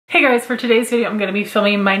Hey guys, for today's video, I'm going to be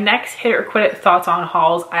filming my next hit it or quit it thoughts on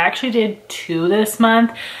hauls. I actually did 2 this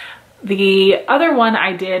month. The other one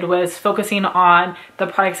I did was focusing on the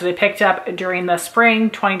products that I picked up during the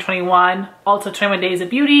spring 2021 Ulta 21 Days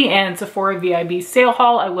of Beauty and Sephora VIB sale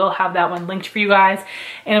haul. I will have that one linked for you guys.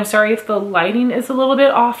 And I'm sorry if the lighting is a little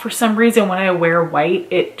bit off for some reason. When I wear white,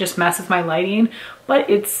 it just messes my lighting.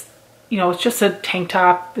 But it's, you know, it's just a tank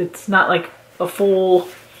top. It's not like a full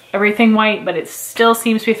everything white, but it still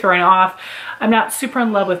seems to be throwing off. I'm not super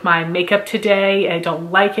in love with my makeup today. I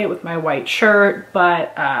don't like it with my white shirt,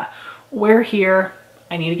 but we're here.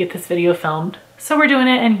 I need to get this video filmed. So we're doing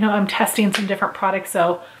it, and you know, I'm testing some different products,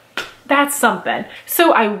 so that's something.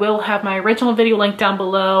 So I will have my original video linked down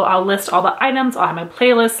below. I'll list all the items. I'll have my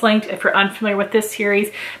playlist linked if you're unfamiliar with this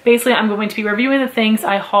series. Basically, I'm going to be reviewing the things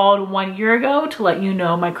I hauled 1 year ago to let you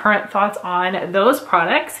know my current thoughts on those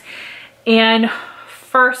products. And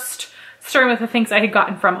first, starting with the things I had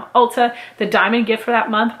gotten from Ulta, the diamond gift for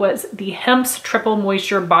that month was the Hempz Triple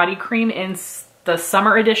Moisture Body Cream in the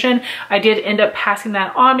summer edition. I did end up passing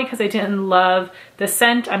that on because I didn't love the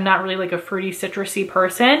scent. I'm not really like a fruity citrusy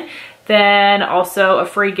person. Then also a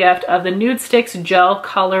free gift of the Nudestix Gel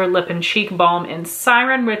Color Lip and Cheek Balm in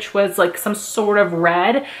Siren, which was like some sort of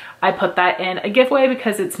red. I put that in a giveaway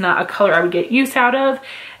because it's not a color I would get use out of.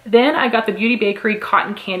 Then I got the Beauty Bakerie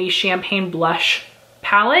Cotton Candy Champagne Blush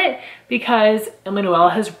palette because Emmanuel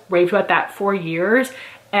has raved about that for years.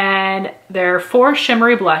 And there are 4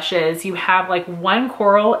 shimmery blushes. You have like 1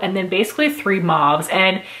 coral and then basically 3 mauves,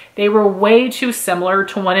 and they were way too similar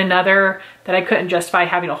to one another that I couldn't justify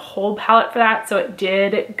having a whole palette for that, so it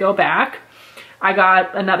did go back. I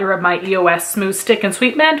got another of my EOS Smooth Stick and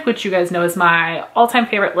Sweet Mint, which you guys know is my all-time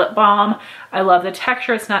favorite lip balm. I love the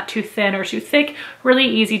texture. It's not too thin or too thick. Really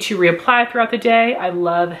easy to reapply throughout the day. I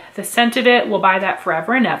love the scent of it. We'll buy that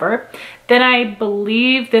forever and ever. Then I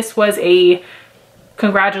believe this was a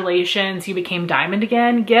congratulations, you became diamond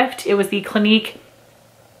again gift. It was the Clinique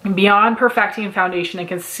Beyond Perfecting Foundation and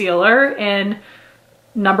Concealer in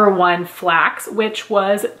 #1 Flax, which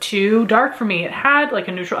was too dark for me. It had like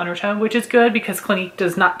a neutral undertone, which is good because Clinique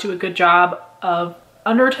does not do a good job of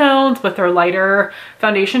undertones with their lighter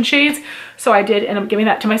foundation shades. So I did end up giving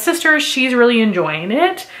that to my sister. She's really enjoying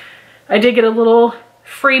it. I did get a little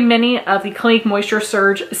free mini of the Clinique Moisture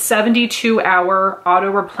Surge 72-hour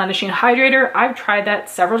auto replenishing hydrator. I've tried that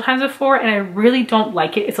several times before and I really don't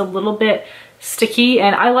like it. It's a little bit sticky,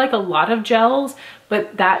 and I like a lot of gels,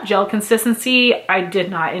 but that gel consistency I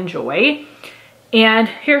did not enjoy. And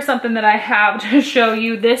here's something that I have to show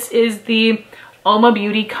you. This is the Uoma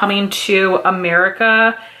Beauty Coming to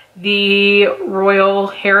America, the Royal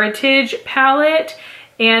Heritage palette,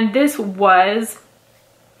 and this was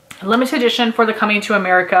limited edition for the Coming to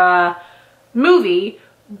America movie,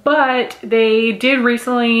 but they did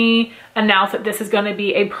recently announce that this is going to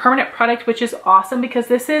be a permanent product, which is awesome because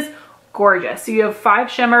this is gorgeous. So you have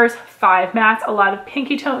 5 shimmers, 5 mattes, a lot of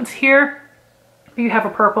pinky tones here. You have a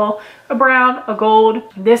purple, a brown, a gold.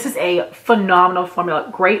 This is a phenomenal formula.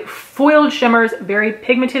 Great foiled shimmers, very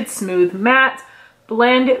pigmented, smooth mattes,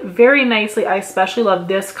 blend very nicely. I especially love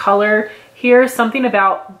this color here. Something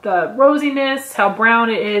about the rosiness, how brown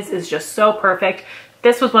it is just so perfect.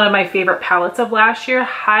 This was one of my favorite palettes of last year.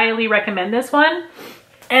 Highly recommend this one.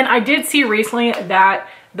 And I did see recently that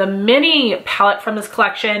the mini palette from this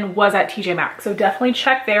collection was at TJ Maxx, so definitely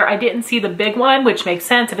check there. I didn't see the big one, which makes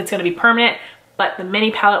sense if it's going to be permanent, but the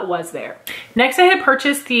mini palette was there. Next, I had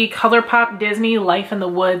purchased the ColourPop Disney Life in the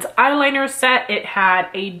Woods eyeliner set. It had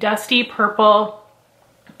a dusty purple,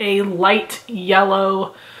 a light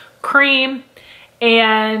yellow cream,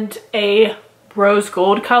 and a rose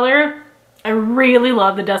gold color. I really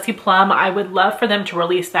love the dusty plum. I would love for them to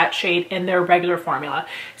release that shade in their regular formula.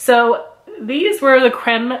 So these were the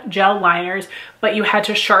creme gel liners, but you had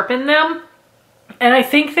to sharpen them. And I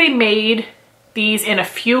think they made these in a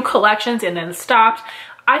few collections and then stopped.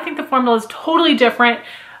 I think the formula is totally different.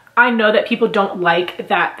 I know that people don't like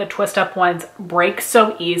that the twist up ones break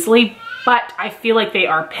so easily, but I feel like they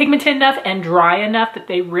are pigmented enough and dry enough that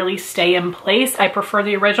they really stay in place. I prefer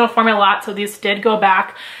the original formula a lot, so these did go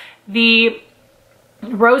back. The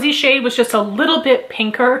rosy shade was just a little bit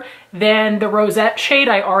pinker than the rosette shade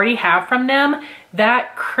I already have from them.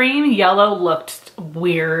 That cream yellow looked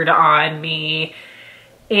weird on me.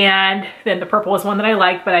 And then the purple was one that I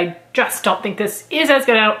liked, but I just don't think this is as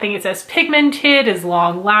good. I don't think it's as pigmented, as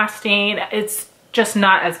long lasting. It's just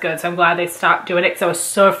not as good. So I'm glad they stopped doing it because I was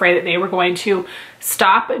so afraid that they were going to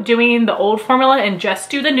stop doing the old formula and just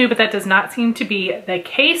do the new, but that does not seem to be the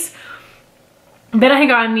case. Then I had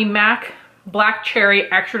gotten the MAC Black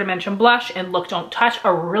Cherry Extra Dimension Blush in Look Don't Touch,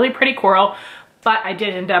 a really pretty coral. but I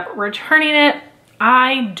did end up returning it.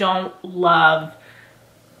 I don't love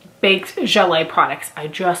baked gelée products. I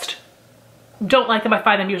just don't like them. I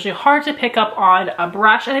find them usually hard to pick up on a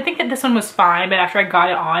brush, and I think that this one was fine, but after I got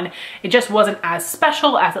it on, it just wasn't as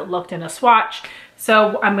special as it looked in a swatch.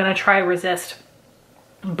 So I'm gonna try resist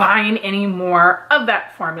buying any more of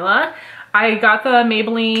that formula. I got the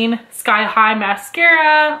Maybelline Sky High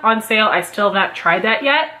Mascara on sale. I still have not tried that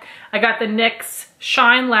yet. I got the NYX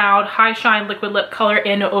Shine Loud High Shine Liquid Lip Color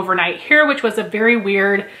in Overnight here, which was a very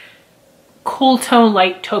weird cool tone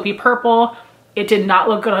light taupey purple. It did not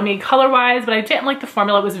look good on me color-wise, but I didn't like the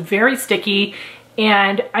formula. It was very sticky,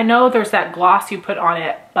 and I know there's that gloss you put on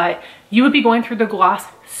it, but you would be going through the gloss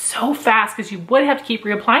so fast because you would have to keep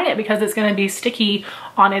reapplying it because it's going to be sticky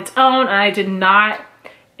on its own, and I did not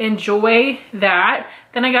enjoy that.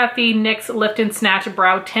 Then I got the NYX Lift and Snatch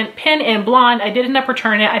Brow Tint Pen in Blonde. I did end up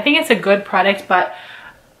returning it. I think it's a good product, but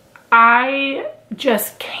I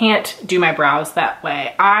just can't do my brows that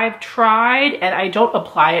way. I've tried and I don't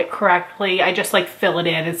apply it correctly. I just like fill it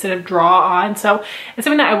in instead of draw on. So it's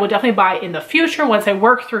something that I will definitely buy in the future once I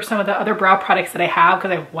work through some of the other brow products that I have,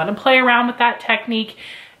 because I want to play around with that technique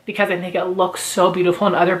because I think it looks so beautiful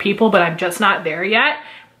on other people, but I'm just not there yet.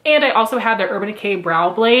 And I also have the Urban Decay Brow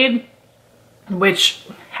Blade, which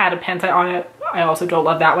had a pen on it. I also don't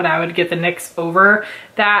love that one. I would get the NYX over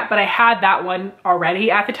that, but I had that one already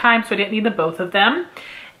at the time, so I didn't need the both of them.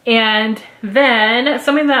 And then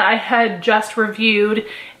something that I had just reviewed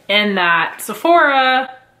in that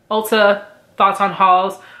Sephora Ulta Thoughts on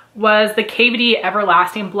Hauls was the KVD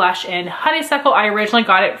Everlasting Blush in Honeysuckle. I originally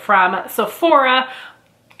got it from Sephora,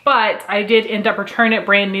 but I did end up returning it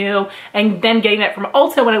brand new and then getting it from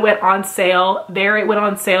Ulta when it went on sale. There it went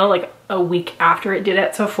on sale like a week after it did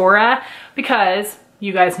at Sephora, because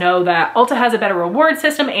you guys know that Ulta has a better reward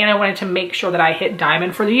system, and I wanted to make sure that I hit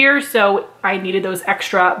diamond for the year, so I needed those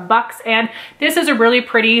extra bucks. And this is a really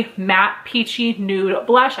pretty matte peachy nude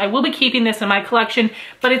blush. I will be keeping this in my collection,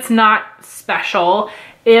 but it's not special.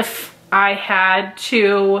 If I had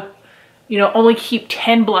to, you know, only keep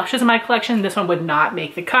 10 blushes in my collection, this one would not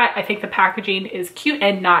make the cut. I think the packaging is cute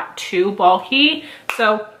and not too bulky,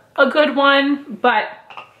 so a good one, but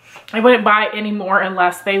I wouldn't buy any more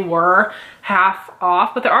unless they were half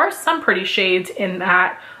off. But there are some pretty shades in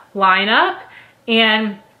that lineup.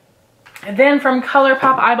 And then from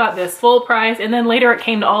ColourPop, I bought this full price, and then later it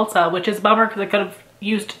came to Ulta, which is a bummer because I could have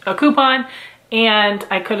used a coupon and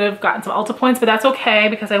I could have gotten some Ulta points, but that's okay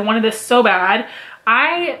because I wanted this so bad.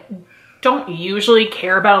 I don't usually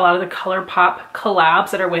care about a lot of the ColourPop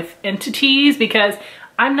collabs that are with entities because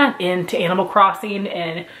I'm not into Animal Crossing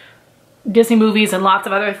and Disney movies and lots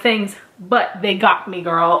of other things, but they got me,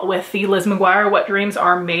 girl, with the Liz McGuire What Dreams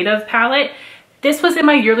Are Made Of palette. This was in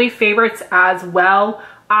my yearly favorites as well.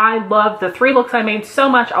 I love the 3 looks I made so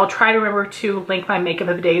much. I'll try to remember to link my makeup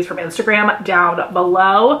of the days from Instagram down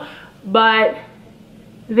below, but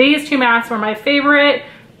these 2 mattes were my favorite.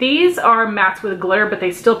 These are mattes with glitter, but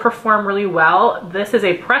they still perform really well. This is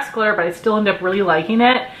a pressed glitter, but I still end up really liking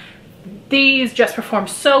it. These just perform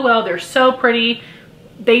so well. They're so pretty.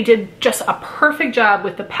 They did just a perfect job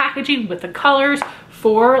with the packaging, with the colors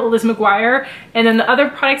for Liz McGuire. And then the other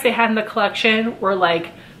products they had in the collection were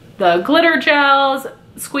like the glitter gels,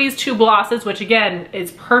 Squeeze 2 glosses, which again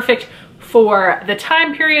is perfect for the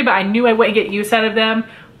time period, but I knew I wouldn't get use out of them.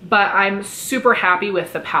 But I'm super happy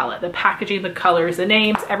with the palette, the packaging, the colors, the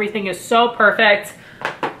names, everything is so perfect.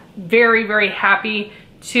 Very, very happy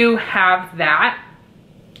to have that.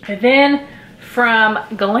 And then from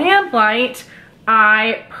GlamLite,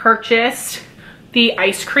 I purchased the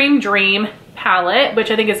Ice Cream Dream palette, which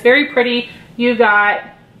I think is very pretty. You got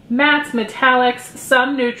mattes, metallics,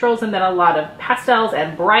 some neutrals, and then a lot of pastels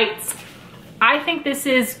and brights. I think this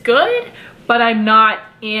is good, but I'm not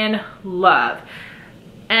in love.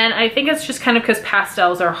 And I think it's just kind of because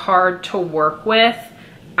pastels are hard to work with.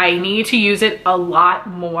 I need to use it a lot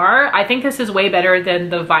more. I think this is way better than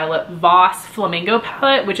the Violet Voss Flamingo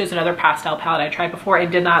palette, which is another pastel palette I tried before and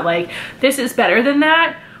did not like. This is better than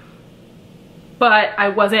that, but I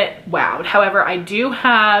wasn't wowed. However, I do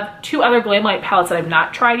have 2 other GlamLite palettes that I've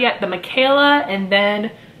not tried yet, the Michaela and then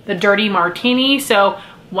the Dirty Martini. So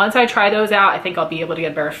once I try those out, I think I'll be able to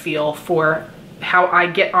get a better feel for how I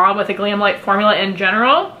get on with the GlamLite formula in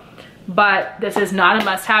general. But this is not a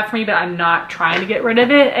must-have for me, but I'm not trying to get rid of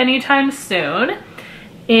it anytime soon.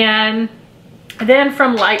 And then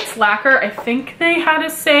from Light Slacker, I think they had a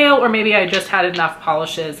sale, or maybe I just had enough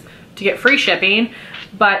polishes to get free shipping.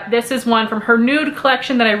 But this is one from her nude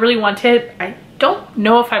collection that I really wanted. I don't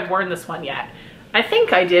know if I've worn this one yet. I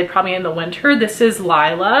think I did probably in the winter. This is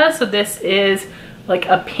Lila. So this is like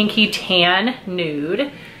a pinky tan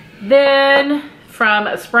nude. Then from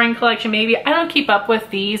a spring collection, maybe, I don't keep up with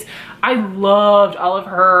these. I loved all of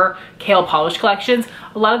her Kale Polish collections.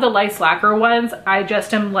 A lot of the Lice Lacquer ones, I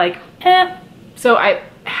just am like, eh. So I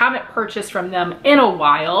haven't purchased from them in a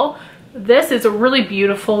while. This is a really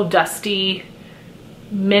beautiful, dusty,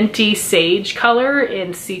 minty sage color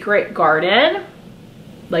in Secret Garden,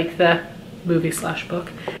 like the movie /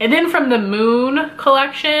 book. And then from the Moon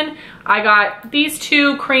collection, I got these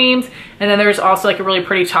two creams, and then there's also like a really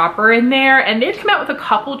pretty topper in there. And they've come out with a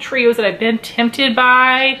couple trios that I've been tempted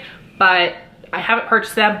by, but I haven't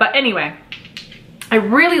purchased them. But anyway, I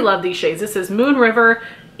really love these shades. This is Moon River,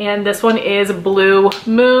 and this one is Blue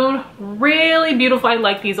Moon. Really beautiful. I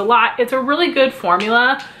like these a lot. It's a really good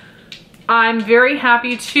formula. I'm very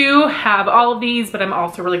happy to have all of these, but I'm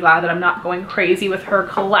also really glad that I'm not going crazy with her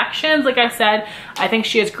collections. Like I said, I think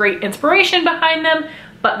she has great inspiration behind them,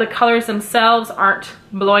 but the colors themselves aren't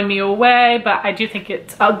blowing me away, but I do think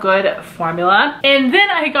it's a good formula. And then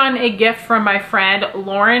I had gotten a gift from my friend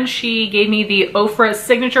Lauren. She gave me the Ofra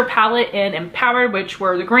Signature Palette in Empowered, which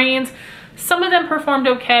were the greens. Some of them performed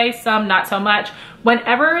okay, some not so much.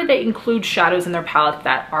 Whenever they include shadows in their palette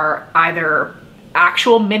that are either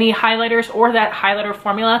actual mini highlighters or that highlighter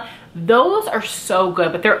formula, those are so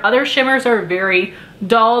good, but their other shimmers are very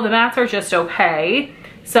dull. The mattes are just okay.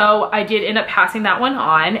 So I did end up passing that one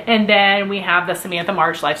on. And then we have the Samantha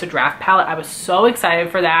March Life's a Draft palette. I was so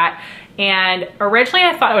excited for that. And originally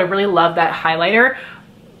I thought I would really love that highlighter,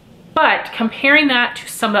 but comparing that to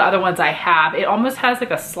some of the other ones I have, it almost has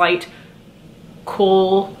like a slight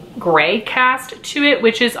cool gray cast to it,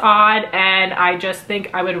 which is odd. And I just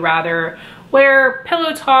think I would rather wear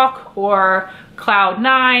Pillow Talk or Cloud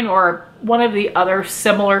 9 or one of the other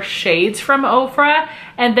similar shades from Ofra.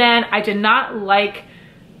 And then I did not like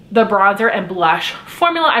the bronzer and blush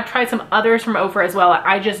formula. I've tried some others from Ofra as well.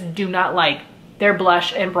 I just do not like their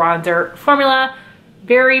blush and bronzer formula.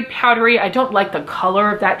 Very powdery. I don't like the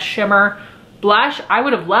color of that shimmer. Blush, I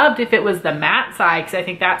would have loved if it was the matte side, because I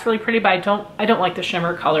think that's really pretty, but I don't like the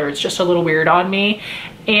shimmer color. It's just a little weird on me.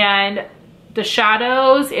 And the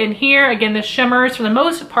shadows in here, again, the shimmers for the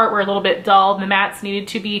most part were a little bit dull. The mattes needed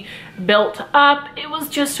to be built up. It was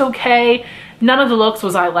just okay. None of the looks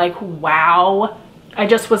was I like, wow. I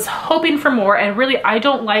just was hoping for more, and really I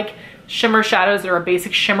don't like shimmer shadows that are a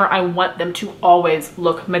basic shimmer. I want them to always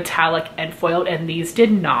look metallic and foiled, and these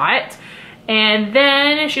did not. And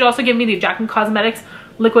then she'd also given me the Jaclyn Cosmetics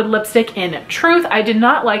liquid lipstick in Truth. I did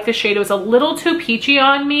not like the shade. It was a little too peachy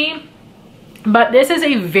on me. But this is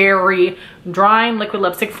a very drying liquid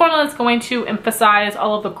lipstick formula that's going to emphasize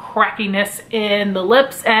all of the crackiness in the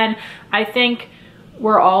lips. And I think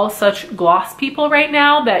we're all such gloss people right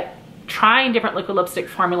now that trying different liquid lipstick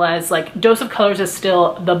formulas, like Dose of Colors is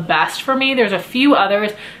still the best for me. There's a few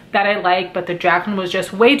others that I like, but the Jaclyn was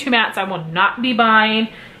just way too matte, so I will not be buying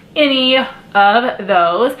any of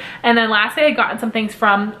those. And then lastly, I gotten some things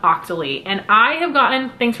from Octoly, and I have gotten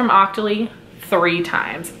things from Octoly 3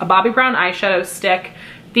 times. A Bobbi Brown eyeshadow stick,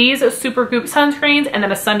 these Supergoop sunscreens, and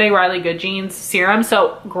then a Sunday Riley Good Jeans serum.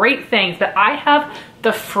 So great things. But I have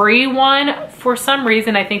the free one for some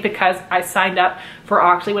reason. I think because I signed up for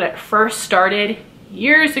Octoly when it first started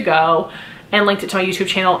years ago and linked it to my YouTube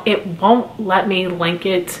channel. It won't let me link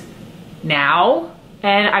it now.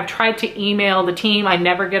 And I've tried to email the team. I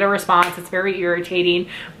never get a response. It's very irritating.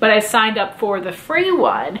 But I signed up for the free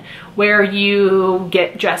one where you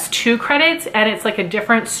get just 2 credits, and it's like a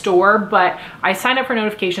different store. But I signed up for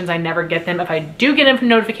notifications. I never get them. If I do get a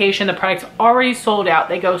notification, the product's already sold out.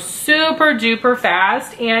 They go super duper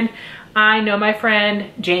fast. And I know my friend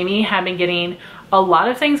Jamie had been getting a lot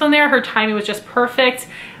of things on there. Her timing was just perfect.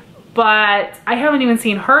 But I haven't even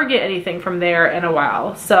seen her get anything from there in a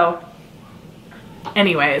while. So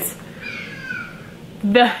anyways,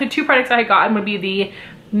 the 2 products I had gotten would be the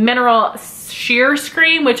Mineral Sheer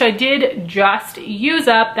Screen, which I did just use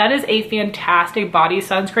up. That is a fantastic body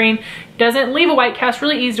sunscreen. Doesn't leave a white cast,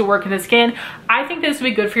 really easy to work in the skin. I think this would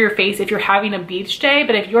be good for your face if you're having a beach day,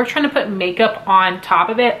 but if you're trying to put makeup on top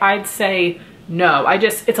of it, I'd say no.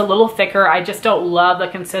 It's a little thicker. I just don't love the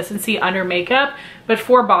consistency under makeup, but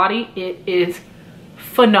for body, it is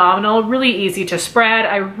phenomenal, really easy to spread.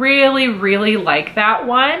 I really like that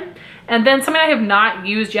one. And then something I have not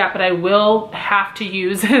used yet, but I will have to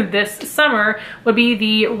use this summer, would be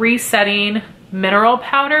the Resetting Mineral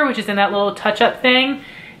Powder, which is in that little touch-up thing.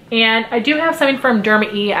 And I do have something from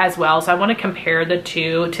Derma E as well, so I want to compare the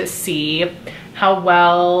two to see how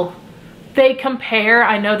well they compare.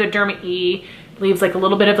 I know that Derma E leaves like a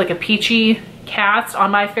little bit of like a peachy cast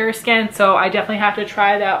on my fair skin, so I definitely have to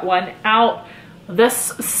try that one out. this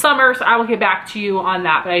summer, so I will get back to you on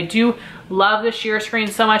that. But I do love the sheer screen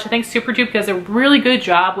so much. I think Super Dupe does a really good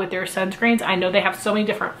job with their sunscreens. I know they have so many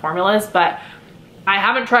different formulas, but I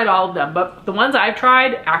haven't tried all of them, but the ones I've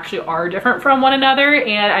tried actually are different from one another,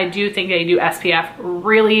 and I do think they do SPF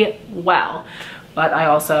really well. But I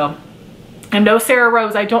also am no Sarah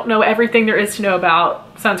Rose. I don't know everything there is to know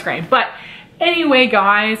about sunscreen. But anyway,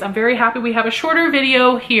 guys, I'm very happy we have a shorter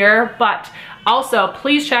video here, but also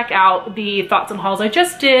please check out the thoughts and hauls I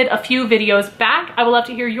just did a few videos back. I would love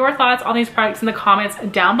to hear your thoughts on these products in the comments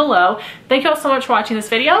down below. Thank you all so much for watching this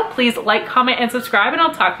video. Please like, comment, and subscribe, and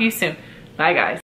I'll talk to you soon. Bye, guys.